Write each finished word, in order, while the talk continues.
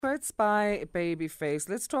Words by Babyface.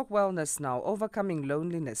 Let's talk wellness now. Overcoming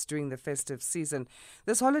loneliness during the festive season.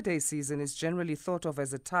 This holiday season is generally thought of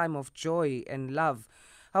as a time of joy and love.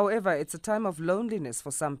 However, it's a time of loneliness for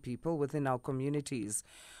some people within our communities.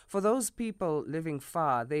 For those people living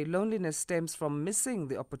far, their loneliness stems from missing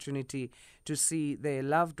the opportunity to see their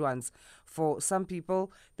loved ones. For some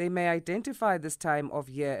people, they may identify this time of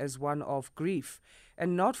year as one of grief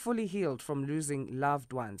and not fully healed from losing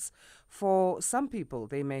loved ones. For some people,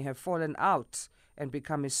 they may have fallen out and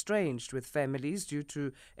become estranged with families due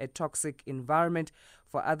to a toxic environment.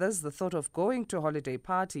 For others, the thought of going to holiday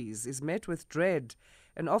parties is met with dread,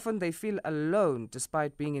 and often they feel alone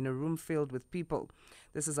despite being in a room filled with people.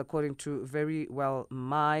 This is according to Very Well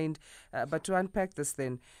Mind. But to unpack this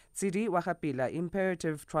then, Tshidi Wa Ga Pila,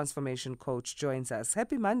 Imperative Transformation Coach, joins us.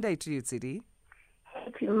 Happy Monday to you, Tshidi.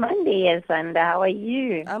 Happy Monday, Asanda. How are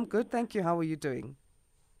you? I'm good, thank you. How are you doing?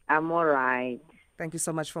 I'm all right. Thank you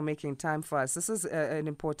so much for making time for us. This is an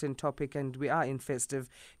important topic, and we are in festive.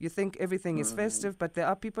 You think everything is festive, but there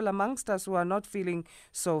are people amongst us who are not feeling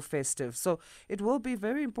so festive. So it will be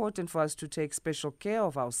very important for us to take special care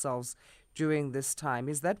of ourselves during this time.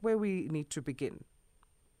 Is that where we need to begin?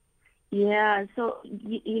 Yeah, so,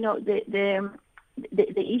 the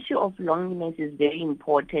issue of loneliness is very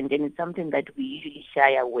important, and it's something that we usually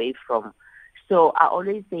shy away from. So I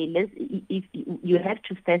always say, if you have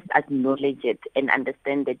to first acknowledge it and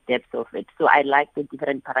understand the depth of it. So I like the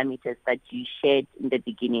different parameters that you shared in the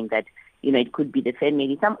beginning. That it could be the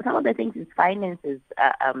family. Some of the things is finances.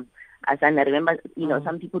 As I remember,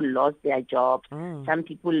 some people lost their jobs. Some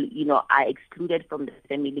people, are excluded from the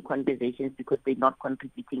family conversations because they're not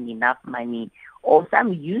contributing enough money. Or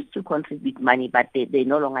some used to contribute money, but they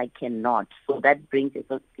no longer cannot. So that brings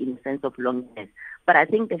a sense of loneliness. But I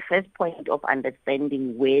think the first point of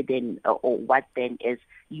understanding where then or what then is,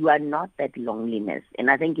 you are not that loneliness.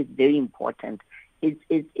 And I think it's very important.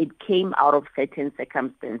 It came out of certain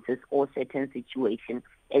circumstances or certain situations.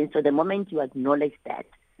 And so the moment you acknowledge that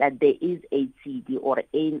there is a Tshidi or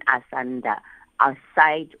an Asanda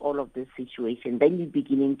aside all of this situation, then you're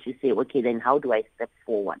beginning to say, okay, then how do I step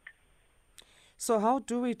forward? So how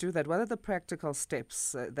do we do that? What are the practical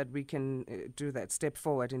steps that we can do that, step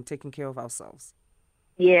forward in taking care of ourselves?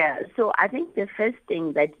 Yeah, so I think the first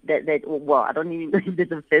thing that well, I don't even know if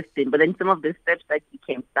there's a first thing, but then some of the steps that you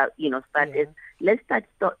can start is let's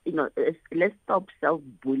stop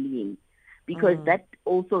self-bullying, because that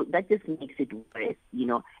just makes it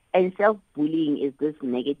worse. And self-bullying is this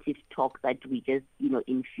negative talk that we just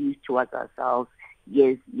infuse towards ourselves.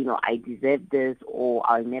 Yes, I deserve this, or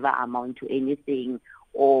I'll never amount to anything,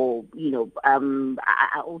 or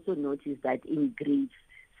I also noticed that in grief,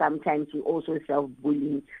 sometimes we also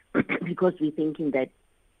self-bullying because we're thinking that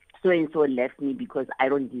so-and-so left me because I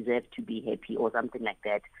don't deserve to be happy or something like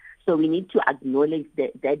that. So we need to acknowledge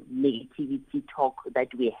that negativity talk that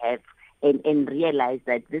we have and realize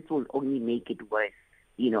that this will only make it worse,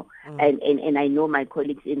 And I know my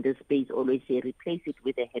colleagues in this space always say replace it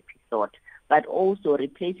with a happy thought, but also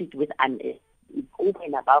replace it with over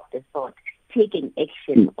and above the thought, take an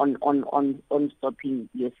action on stopping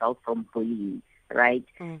yourself from bullying. Right?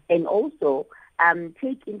 And also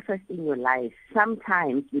take interest in your life.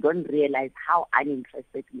 Sometimes we don't realize how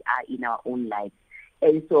uninterested we are in our own lives.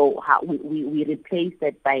 And so how we replace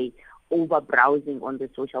that by over-browsing on the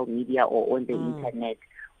social media or on the internet,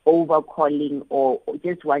 over-calling or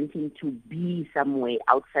just wanting to be somewhere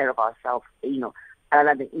outside of ourselves,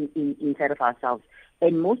 rather than inside of ourselves.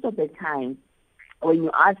 And most of the time, when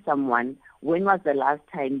you ask someone, when was the last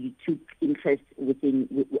time you took interest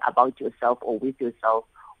about yourself or with yourself?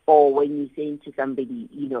 Or when you say to somebody,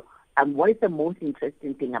 what is the most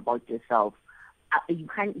interesting thing about yourself? You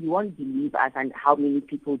won't believe us and how many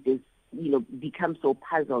people just, become so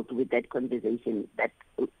puzzled with that conversation that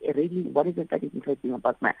really, what is it that is interesting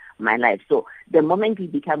about my life? So the moment we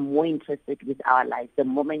become more interested with our lives, the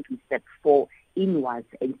moment we step inwards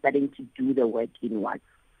and starting to do the work inwards.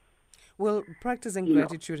 Will practicing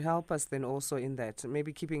gratitude help us then also in that?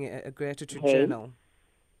 Maybe keeping a gratitude journal?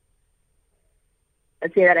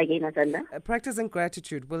 Say that again, Asanda. Practicing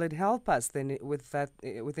gratitude, will it help us then with that,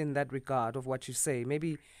 within that regard of what you say?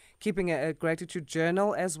 Maybe keeping a gratitude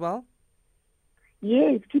journal as well?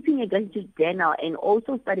 Yes, keeping a gratitude journal and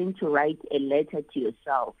also starting to write a letter to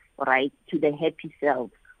yourself, right, to the happy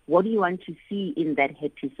self. What do you want to see in that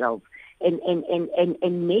happy self?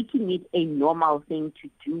 And making it a normal thing to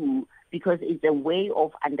do, because it's a way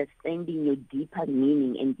of understanding your deeper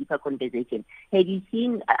meaning and deeper conversation. Have you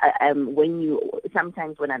seen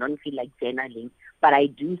sometimes when I don't feel like journaling, but I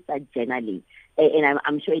do start journaling, and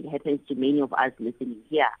I'm sure it happens to many of us listening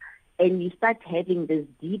here, and you start having this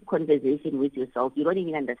deep conversation with yourself. You don't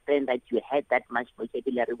even understand that you had that much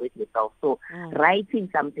vocabulary with yourself. So writing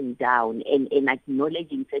something down and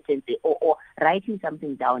acknowledging certain things, or writing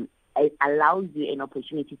something down, it allows you an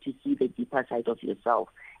opportunity to see the deeper side of yourself.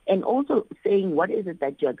 And also saying, what is it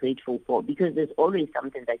that you're grateful for? Because there's always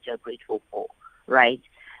something that you're grateful for, right?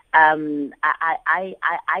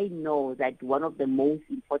 I know that one of the most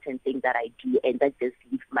important things that I do, and that just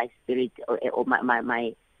lifts my spirit or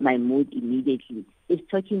my mood immediately, is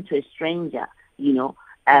talking to a stranger,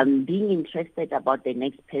 being interested about the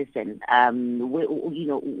next person,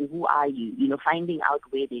 who are you, finding out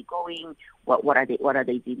where they're going, what are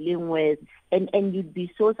they dealing with, and you'd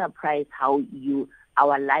be so surprised how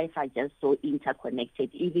our lives are just so interconnected,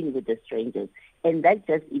 even with the strangers, and that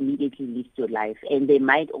just immediately lifts your life. And they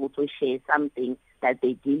might also share something that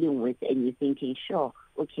they're dealing with, and you're thinking, sure,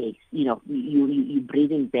 okay, you're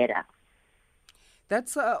breathing better.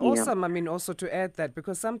 That's awesome. I mean, also to add that,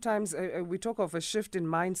 because sometimes we talk of a shift in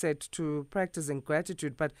mindset to practicing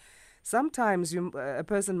gratitude, but sometimes a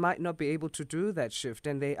person might not be able to do that shift,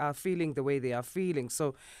 and they are feeling the way they are feeling.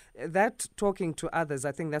 So that talking to others,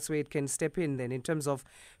 I think that's where it can step in then, in terms of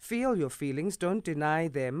feel your feelings, don't deny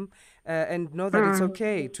them, and know that it's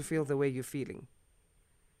okay to feel the way you're feeling.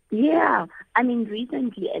 Yeah. I mean,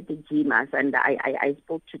 recently at the gym, and I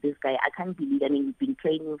spoke to this guy. I can't believe, we've been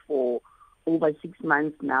training for over 6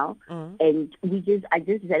 months now, and I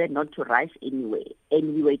just decided not to rush anyway.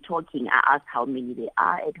 And we were talking. I asked how many there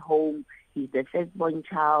are at home. He's the firstborn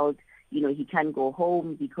child. He can't go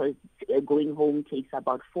home because going home takes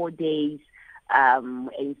about 4 days.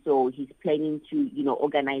 And so he's planning to,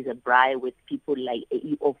 organize a braai with people like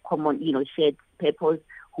of common, shared purpose,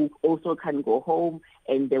 who also can go home,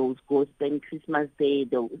 and they will go spend Christmas Day.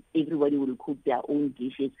 Everybody will cook their own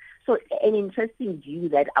dishes. So an interesting view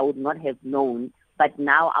that I would not have known, but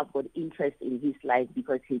now I've got interest in his life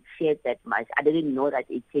because he shared that much. I didn't know that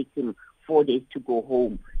it takes him 4 days to go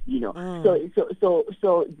home,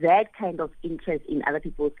 So that kind of interest in other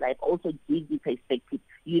people's life also gives you perspective.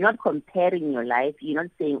 You're not comparing your life. You're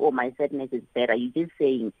not saying, oh, my sadness is better. You're just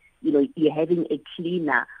saying, you're having a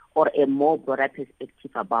cleaner or a more broader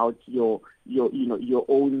perspective about your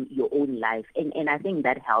own life, and I think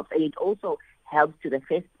that helps. And it also helps to the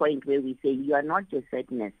first point where we say you are not your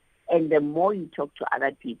sadness. And the more you talk to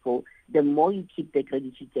other people, the more you keep the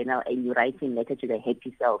gratitude journal and you write in letter to the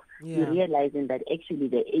happy self, you're realizing that actually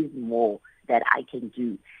there is more that I can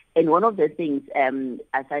do. And one of the things,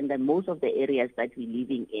 I find that most of the areas that we're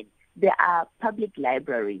living in, there are public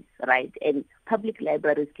libraries, right? And public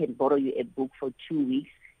libraries can borrow you a book for 2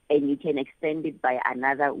 weeks, and you can extend it by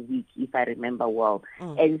another week, if I remember well.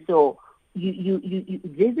 And so you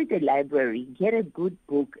visit a library, get a good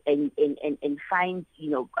book, and find,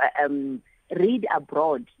 read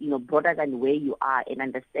abroad, broader than where you are, and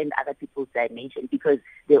understand other people's dimension, because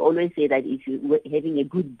they always say that if you having a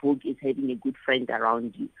good book is having a good friend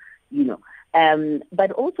around you,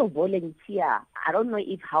 but also volunteer. I don't know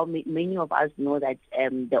if how many of us know that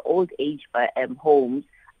the old age homes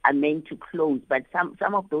are meant to close, but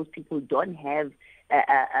some of those people don't have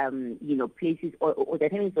places, or the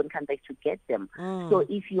families don't come back to get them. So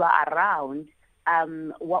if you are around,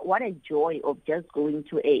 what a joy of just going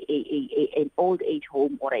to an old age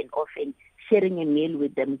home or an orphan, sharing a meal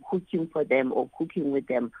with them, cooking for them or cooking with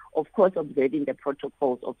them, of course observing the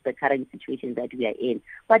protocols of the current situation that we are in.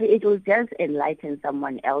 But it will just enlighten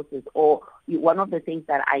someone else's, or one of the things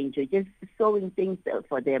that I enjoy, just sewing things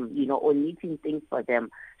for them, or knitting things for them.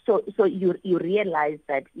 So you realize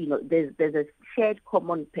that, there's a shared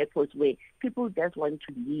common purpose where people just want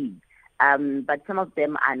to live. But some of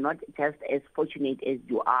them are not just as fortunate as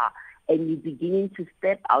you are. And you're beginning to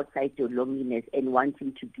step outside your loneliness and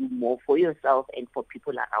wanting to do more for yourself and for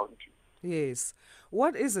people around you. Yes.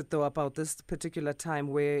 What is it, though, about this particular time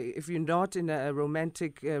where if you're not in a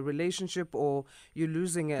romantic relationship, or you're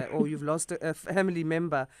losing or you've lost a family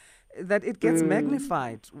member, that it gets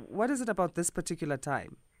magnified? What is it about this particular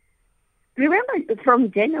time? Remember, from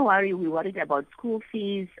January, we worried about school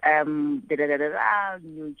fees,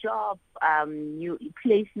 new job, new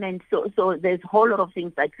placement. So there's a whole lot of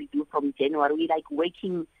things that we do from January. We like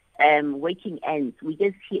waking ends. We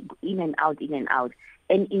just hit in and out.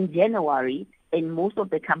 And in January, and most of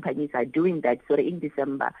the companies are doing that. So in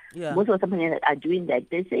December, most of the companies are doing that.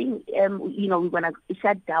 They're saying, we're going to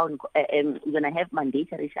shut down, we're going to have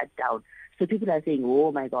mandatory shutdown. So people are saying,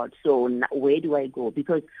 oh my God, so where do I go?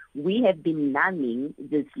 Because we have been numbing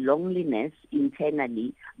this loneliness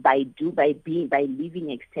internally by living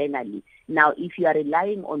externally. Now, if you are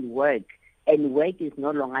relying on work and work is no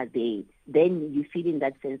longer there, then you feel in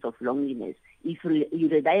that sense of loneliness. if you're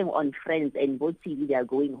relying on friends and both TV they are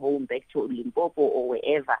going home back to Limpopo or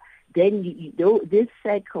wherever, then this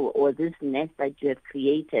circle or this nest that you have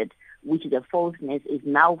created, which is a false nest, is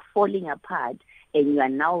now falling apart, and you are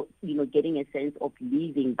now, getting a sense of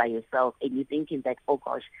living by yourself, and you're thinking that, oh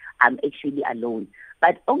gosh, I'm actually alone.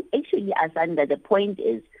 But actually, Asanda, the point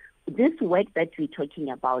is, this work that we're talking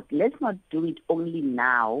about, let's not do it only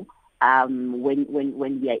now, when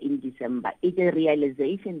we are in December. It's a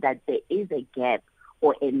realization that there is a gap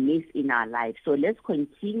or a miss in our life. So let's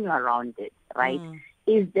continue around it, right?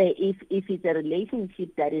 Is there, if it's a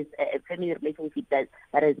relationship that is a family relationship that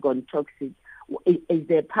has gone toxic, is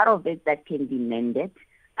there part of it that can be mended?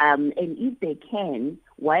 And if they can,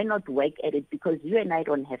 why not work at it? Because you and I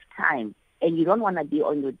don't have time, and you don't want to be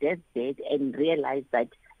on your deathbed and realize that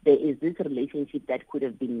there is this relationship that could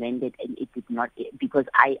have been mended and it did not, because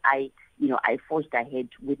I forged ahead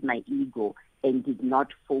with my ego and did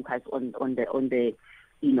not focus on the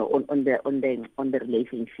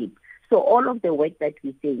relationship. So all of the work that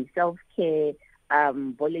we're saying, self-care,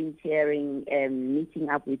 volunteering, meeting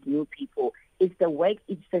up with new people, it's the work,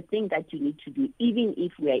 it's the thing that you need to do, even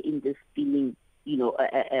if we are in this spinning,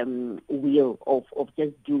 wheel of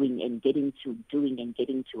just doing and getting to, doing and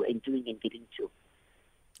getting to, and doing and getting to.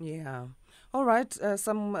 Yeah. All right.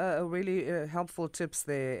 Some really helpful tips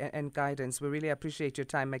there and guidance. We really appreciate your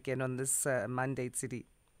time again on this Monday, Tshidi.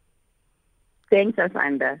 Thanks,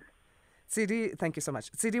 Asanda. Tshidi, thank you so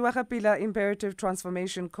much. Tshidi Wa Ga Pila, Imperative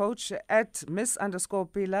Transformation Coach at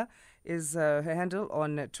Miss_Pila is her handle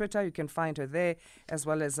on Twitter. You can find her there as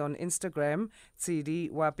well as on Instagram, Tshidi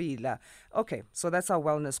Wa Pila. Okay, so that's our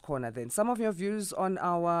wellness corner then. Some of your views on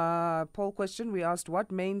our poll question. We asked what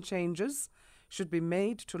main changes should be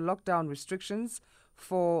made to lockdown restrictions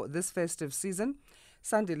for this festive season.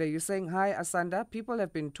 Sandile, you're saying, hi, Asanda. People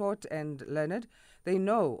have been taught and learned. They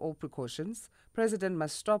know all precautions. President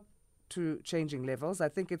must stop to changing levels. I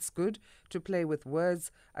think it's good to play with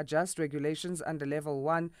words, adjust regulations under level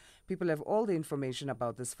 1. People have all the information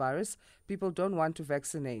about this virus. People don't want to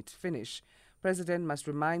vaccinate. Finish. President must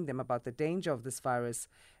remind them about the danger of this virus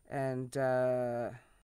and